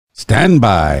Stand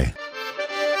by.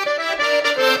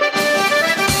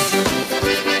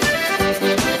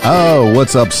 Oh,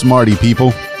 what's up, smarty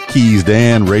people? Keys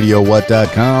Dan,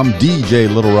 RadioWhat.com,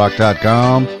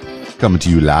 DJLittleRock.com, coming to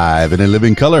you live and in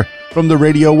living color from the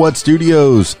Radio What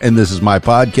Studios. And this is my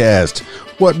podcast,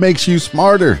 What Makes You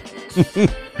Smarter?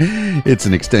 It's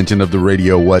an extension of the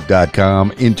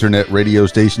RadioWhat.com internet radio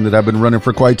station that I've been running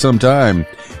for quite some time.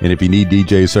 And if you need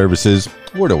DJ services,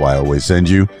 where do I always send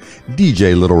you?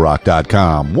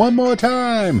 DJLittleRock.com. One more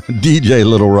time,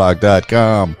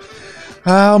 DJLittleRock.com.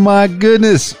 Oh my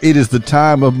goodness, it is the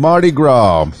time of Mardi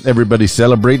Gras. Everybody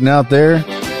celebrating out there.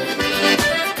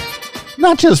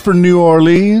 Not just for New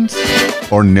Orleans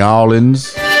or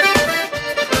Nolans.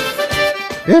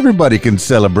 Everybody can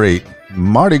celebrate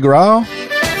Mardi Gras.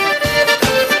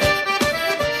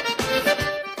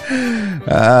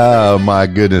 Oh my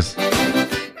goodness.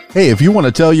 Hey, if you want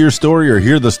to tell your story or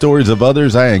hear the stories of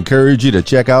others, I encourage you to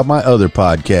check out my other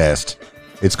podcast.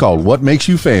 It's called What Makes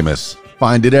You Famous.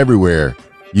 Find it everywhere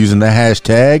using the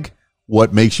hashtag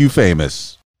What Makes You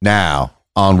Famous. Now,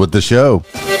 on with the show.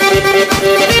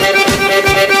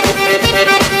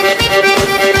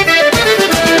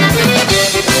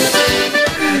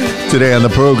 Today on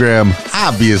the program,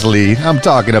 obviously, I'm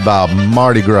talking about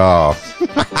Mardi Gras.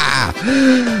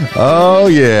 Oh,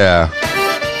 yeah.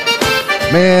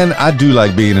 Man, I do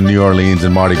like being in New Orleans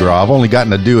and Mardi Gras. I've only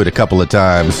gotten to do it a couple of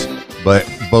times, but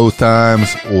both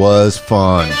times was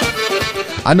fun.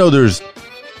 I know there's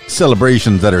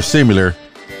celebrations that are similar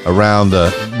around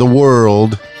the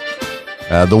world.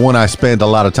 The one I spent a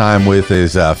lot of time with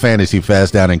is Fantasy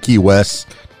Fest down in Key West,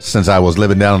 since I was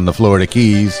living down in the Florida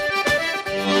Keys.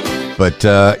 But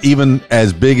even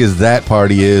as big as that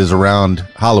party is around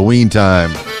Halloween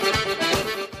time,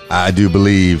 I do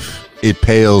believe it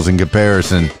pales in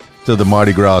comparison to the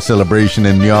Mardi Gras celebration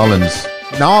in New Orleans.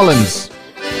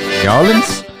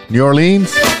 New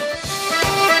Orleans?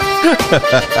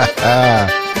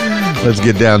 Let's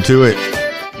get down to it.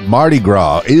 Mardi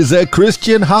Gras is a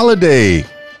Christian holiday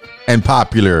and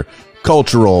popular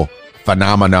cultural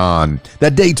phenomenon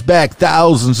that dates back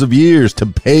thousands of years to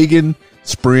pagan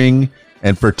spring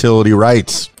and fertility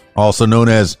rites, also known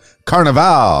as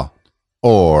Carnival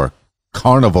or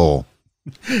Carnival.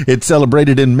 It's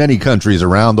celebrated in many countries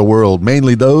around the world,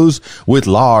 mainly those with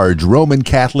large Roman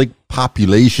Catholic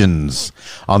populations.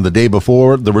 On the day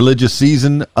before the religious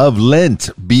season of Lent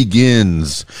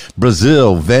begins,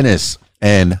 Brazil, Venice,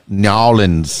 and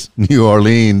New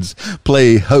Orleans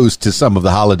play host to some of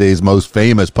the holiday's most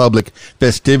famous public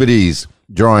festivities,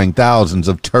 drawing thousands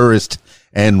of tourists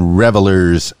and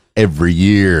revelers every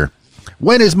year.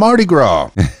 When is Mardi Gras?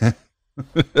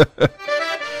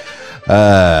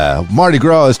 Mardi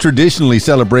Gras is traditionally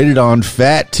celebrated on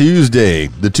Fat Tuesday,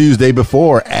 the Tuesday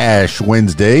before Ash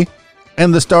Wednesday,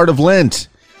 and the start of Lent.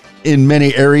 In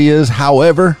many areas,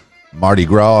 however, Mardi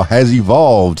Gras has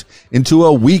evolved into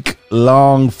a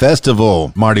week-long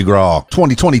festival. Mardi Gras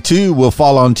 2022 will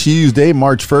fall on Tuesday,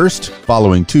 March 1st,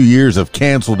 following 2 years of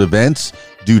canceled events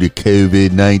due to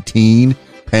COVID-19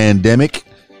 pandemic.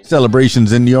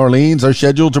 Celebrations in New Orleans are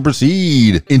scheduled to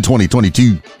proceed in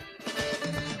 2022.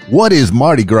 What is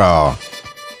Mardi Gras?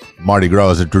 Mardi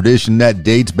Gras is a tradition that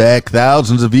dates back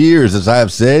thousands of years, as I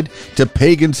have said, to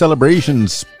pagan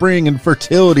celebrations, spring and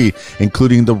fertility,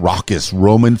 including the raucous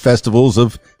Roman festivals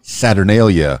of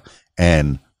Saturnalia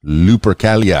and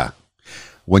Lupercalia.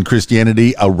 When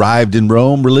Christianity arrived in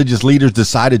Rome, religious leaders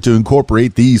decided to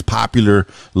incorporate these popular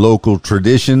local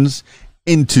traditions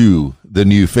into the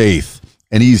new faith,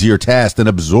 an easier task than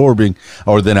abolishing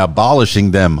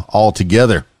them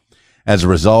altogether. As a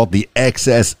result, the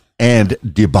excess and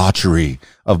debauchery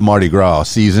of Mardi Gras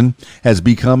season has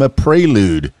become a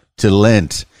prelude to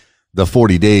Lent, the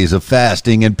 40 days of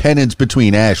fasting and penance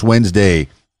between Ash Wednesday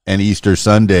and Easter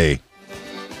Sunday.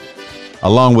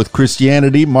 Along with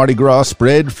Christianity, Mardi Gras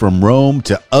spread from Rome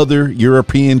to other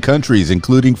European countries,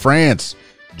 including France,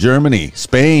 Germany,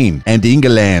 Spain, and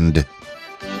England.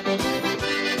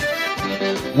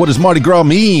 What does Mardi Gras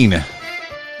mean?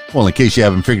 Well, in case you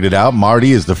haven't figured it out,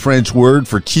 Mardi is the French word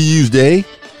for Tuesday,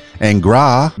 and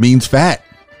Gras means fat.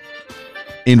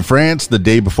 In France, the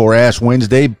day before Ash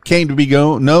Wednesday came to be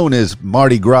known as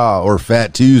Mardi Gras or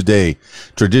Fat Tuesday.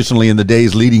 Traditionally, in the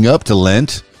days leading up to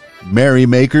Lent,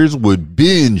 merrymakers would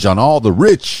binge on all the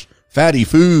rich, fatty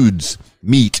foods,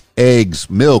 meat, eggs,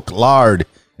 milk, lard,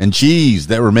 and cheese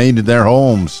that remained in their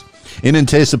homes, in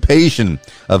anticipation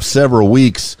of several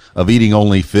weeks of eating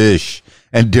only fish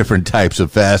and different types of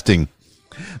fasting.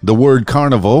 The word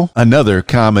carnival, another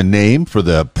common name for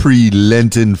the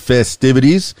pre-Lenten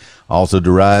festivities, also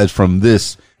derives from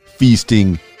this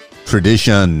feasting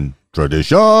tradition.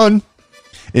 Tradition.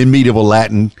 In medieval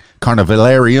Latin,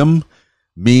 carnivalium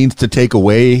means to take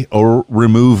away or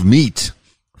remove meat,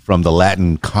 from the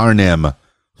Latin carnem,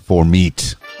 for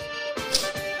meat.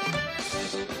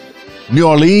 New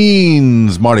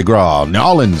Orleans Mardi Gras. New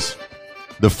Orleans.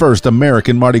 The first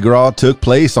American Mardi Gras took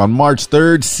place on March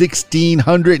 3rd,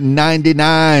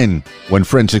 1699, when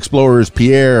French explorers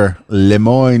Pierre Le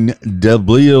Moyne de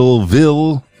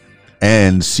Breuilville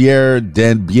and Sieur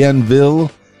de Bienville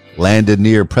landed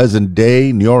near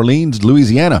present-day New Orleans,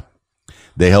 Louisiana.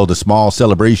 They held a small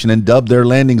celebration and dubbed their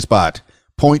landing spot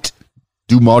Point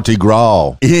du Mardi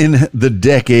Gras. In the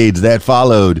decades that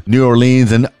followed, New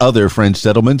Orleans and other French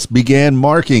settlements began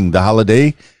marking the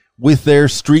holiday with their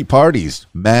street parties,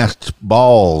 masked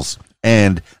balls,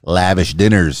 and lavish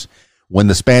dinners. When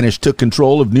the Spanish took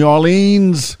control of New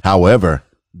Orleans, however,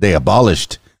 they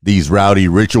abolished these rowdy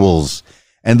rituals,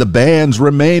 and the bans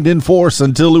remained in force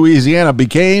until Louisiana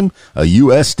became a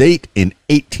U.S. state in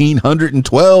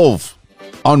 1812.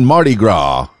 On Mardi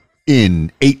Gras,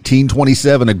 in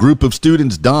 1827, a group of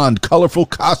students donned colorful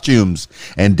costumes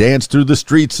and danced through the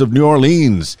streets of New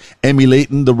Orleans,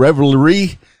 emulating the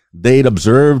revelry they'd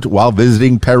observed while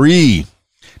visiting Paris.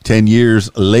 10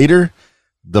 years later,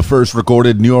 the first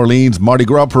recorded New Orleans Mardi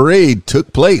Gras parade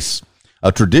took place,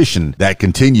 a tradition that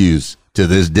continues to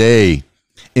this day.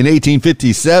 In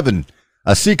 1857,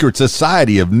 a secret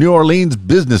society of New Orleans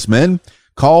businessmen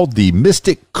called the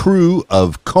Mystic Crew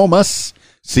of Comus,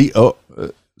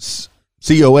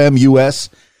 C-O-M-U-S,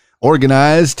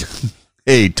 organized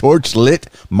a torch-lit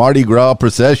Mardi Gras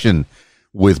procession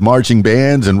with marching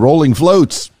bands and rolling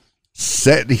floats,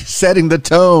 setting the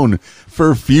tone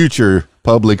for future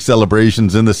public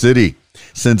celebrations in the city.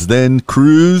 Since then,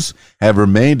 crews have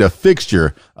remained a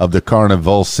fixture of the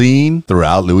carnival scene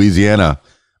throughout Louisiana.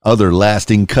 Other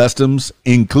lasting customs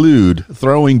include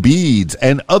throwing beads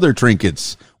and other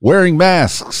trinkets, wearing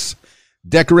masks,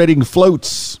 decorating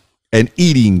floats, and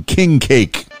eating king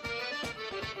cake.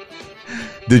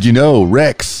 Did you know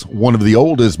Rex, one of the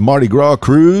oldest Mardi Gras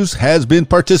crews, has been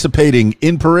participating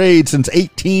in parades since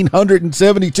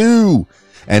 1872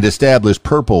 and established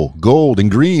purple, gold, and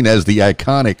green as the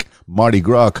iconic Mardi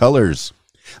Gras colors.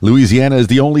 Louisiana is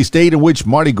the only state in which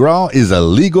Mardi Gras is a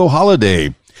legal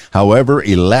holiday. However,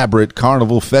 elaborate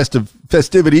carnival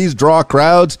festivities draw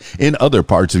crowds in other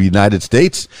parts of the United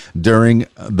States during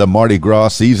the Mardi Gras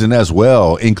season as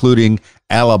well, including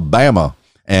Alabama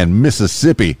and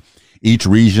Mississippi. Each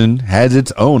region has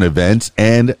its own events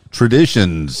and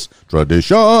traditions.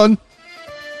 Tradition.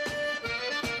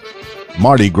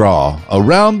 Mardi Gras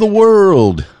around the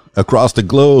world. Across the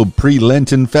globe,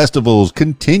 pre-Lenten festivals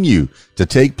continue to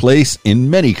take place in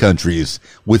many countries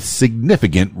with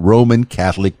significant Roman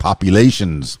Catholic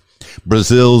populations.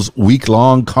 Brazil's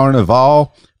week-long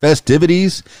Carnival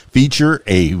festivities feature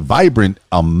a vibrant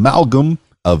amalgam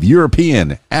of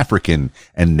European, African,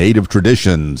 and native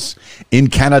traditions. In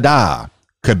Canada,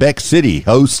 Quebec City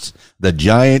hosts the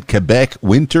giant Quebec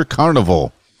Winter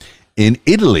Carnival. In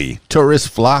Italy, tourists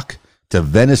flock to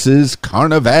Venice's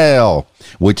Carnival,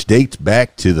 which dates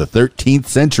back to the 13th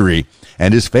century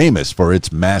and is famous for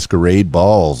its masquerade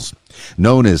balls.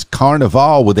 Known as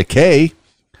Carnival with a K,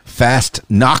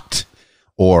 Fastnacht,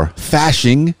 or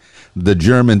Fasching, the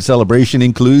German celebration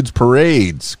includes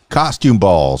parades, costume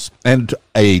balls, and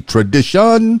a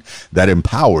tradition that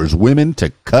empowers women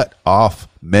to cut off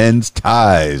men's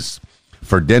ties.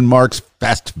 For Denmark's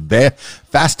Fastelavn,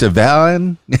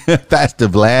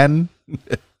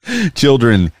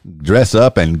 children dress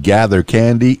up and gather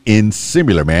candy in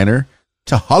similar manner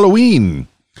to Halloween,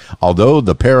 although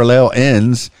the parallel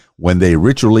ends when they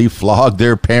ritually flog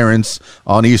their parents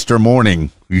on Easter morning.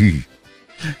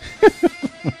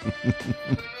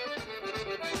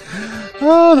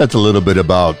 Oh, that's a little bit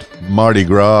about Mardi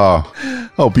Gras.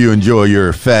 Hope you enjoy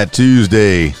your Fat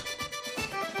Tuesday.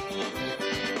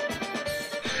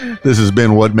 This has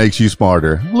been What Makes You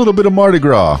Smarter. A little bit of Mardi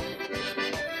Gras.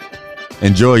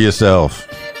 Enjoy yourself.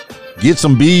 Get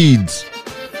some beads.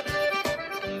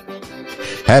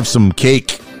 Have some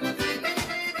cake.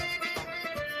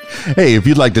 Hey, if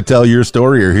you'd like to tell your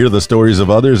story or hear the stories of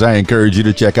others, I encourage you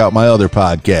to check out my other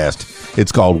podcast.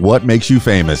 It's called What Makes You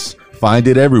Famous. Find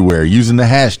it everywhere using the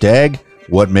hashtag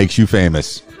What Makes You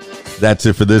Famous. That's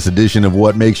it for this edition of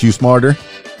What Makes You Smarter.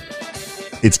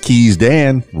 It's Keys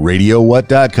Dan,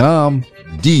 RadioWhat.com,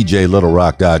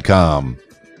 DJLittleRock.com.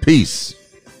 Peace.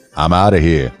 I'm out of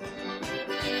here.